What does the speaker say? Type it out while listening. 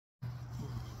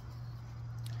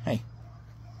Hey,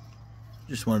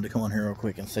 just wanted to come on here real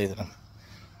quick and say that I'm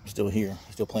still here.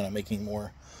 I still plan on making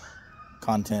more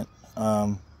content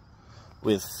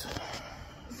with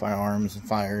firearms and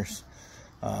fires,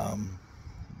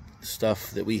 stuff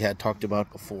that we had talked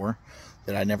about before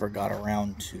that I never got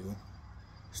around to.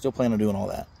 Still plan on doing all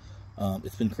that.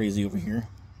 It's been crazy over here.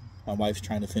 My wife's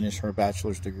trying to finish her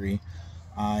bachelor's degree.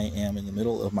 I am in the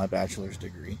middle of my bachelor's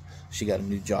degree. She got a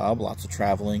new job, lots of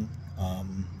traveling.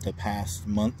 The past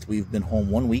month we've been home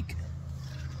 1 week,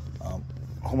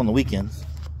 home on the weekends,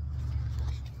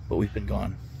 but we've been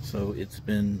gone. So it's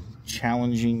been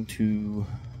challenging to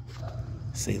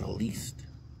say the least.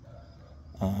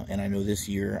 And I know this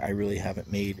year I really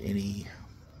haven't made any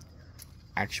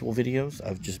actual videos.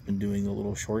 I've just been doing the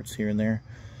little shorts here and there.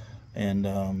 And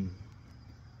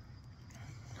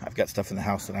I've got stuff in the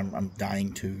house that I'm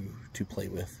dying to play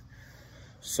with.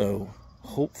 So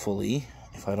hopefully,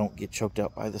 if I don't get choked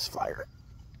out by this fire,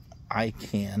 I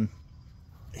can.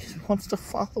 He wants to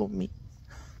follow me.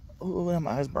 Oh,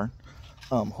 my eyes burn.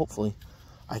 Hopefully,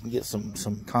 I can get some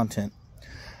content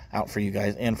out for you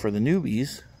guys, and for the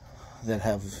newbies that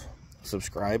have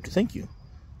subscribed. Thank you.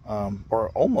 We're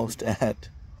almost at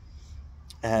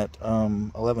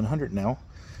 1100 now,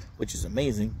 which is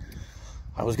amazing.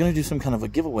 I was gonna do some kind of a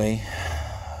giveaway,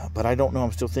 but I don't know.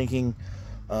 I'm still thinking,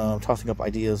 tossing up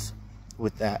ideas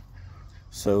with that.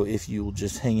 So if you will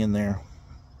just hang in there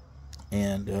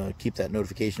and keep that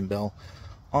notification bell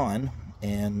on,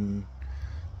 and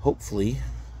hopefully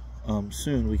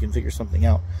soon we can figure something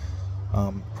out.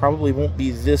 Probably won't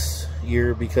be this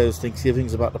year because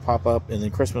Thanksgiving's about to pop up and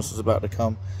then Christmas is about to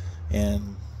come,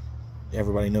 and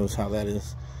everybody knows how that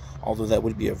is. Although that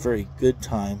would be a very good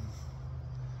time.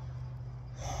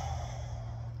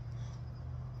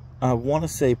 I want to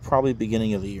say probably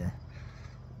beginning of the year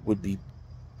would be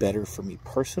better for me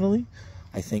personally.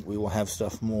 I think we will have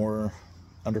stuff more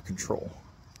under control.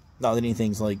 Not that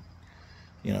anything's like,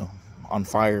 you know, on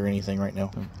fire or anything right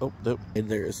now. Oh,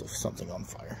 there is something on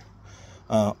fire.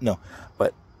 No,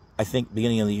 but I think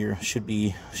beginning of the year should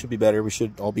be better. We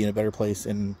should all be in a better place,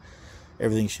 and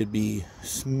everything should be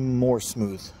more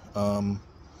smooth. The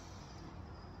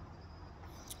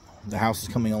house is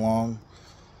coming along,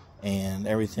 and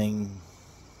everything's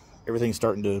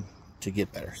starting to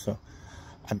get better. So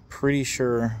I'm pretty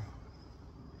sure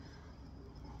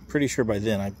by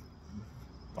then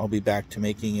I'll be back to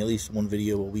making at least one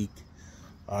video a week,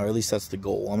 or at least that's the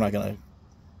goal. I'm not gonna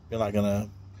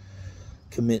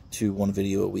commit to one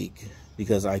video a week,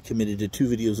 because I committed to 2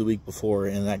 videos a week before,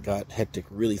 and that got hectic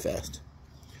really fast.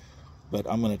 But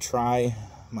I'm gonna try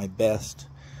my best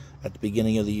at the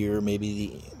beginning of the year, maybe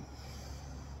the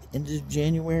end of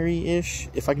January-ish.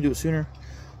 If I can do it sooner,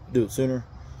 do it sooner.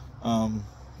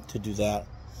 To do that,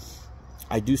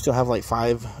 I do still have like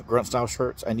 5 grunt style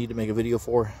shirts I need to make a video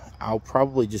for. I'll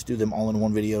probably just do them all in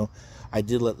one video. I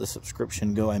did let the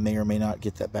subscription go. I may or may not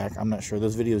get that back. I'm not sure.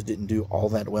 Those videos didn't do all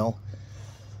that well.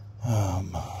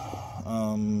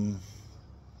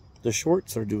 The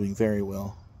shorts are doing very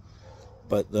well,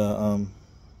 but the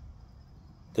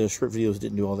short videos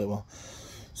didn't do all that well.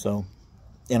 So,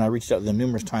 and I reached out to them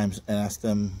numerous times and asked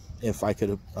them if I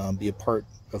could be a part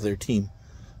of their team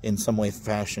in some way,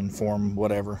 fashion, form,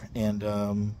 whatever. And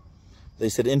they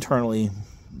said internally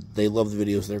they love the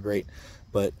videos, they're great,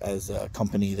 but as a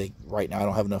company, right now I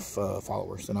don't have enough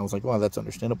followers. And I was like, well, that's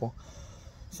understandable.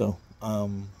 So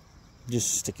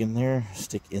just stick in there.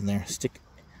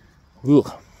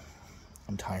 Ugh,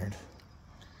 I'm tired.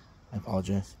 I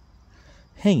apologize.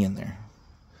 Hang in there.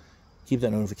 Keep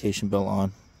that notification bell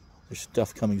on. There's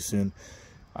stuff coming soon.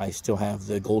 I still have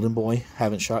the Golden Boy.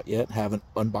 Haven't shot yet. Haven't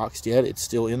unboxed yet. It's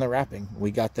still in the wrapping.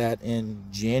 We got that in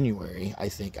January, I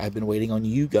think. I've been waiting on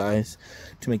you guys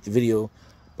to make the video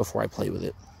before I play with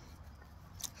it.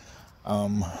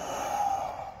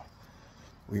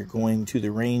 We're going to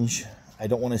the range. I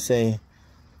want to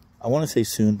say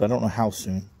soon, but I don't know how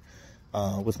soon.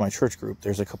 With my church group,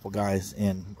 there's a couple guys,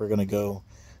 and we're gonna go,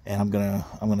 and I'm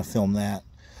gonna film that.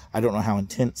 I don't know how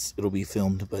intense it'll be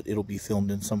filmed, but it'll be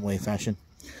filmed in some way, fashion.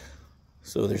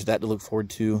 So there's that to look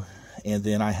forward to. And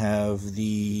then I have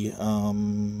the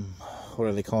what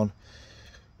are they called?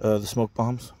 The smoke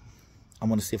bombs. I'm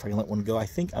gonna see if I can let one go. I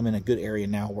think I'm in a good area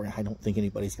now where I don't think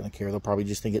anybody's gonna care. They'll probably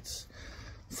just think it's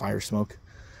fire smoke.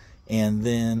 And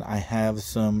then I have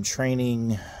some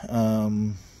training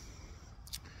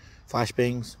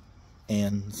flashbangs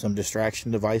and some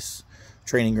distraction device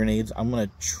training grenades. I'm gonna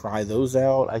try those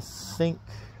out. I think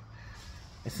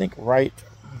right,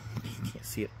 you can't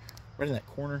see it, right in that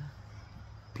corner,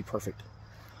 be perfect.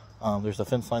 There's a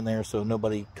fence line there, so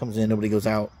nobody comes in, nobody goes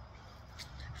out.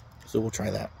 So we'll try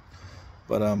that.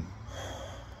 But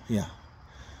yeah,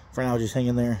 for now, just hang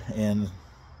in there, and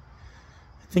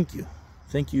thank you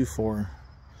for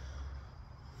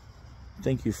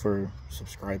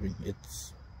subscribing.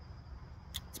 It's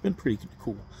been pretty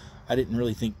cool. I didn't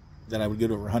really think that I would go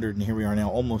to over 100, and here we are now,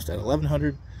 almost at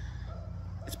 1100.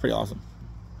 It's pretty awesome.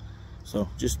 So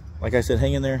just like I said,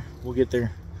 hang in there. We'll get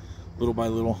there little by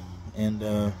little,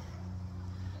 and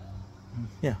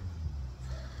yeah,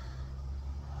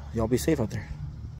 y'all be safe out there.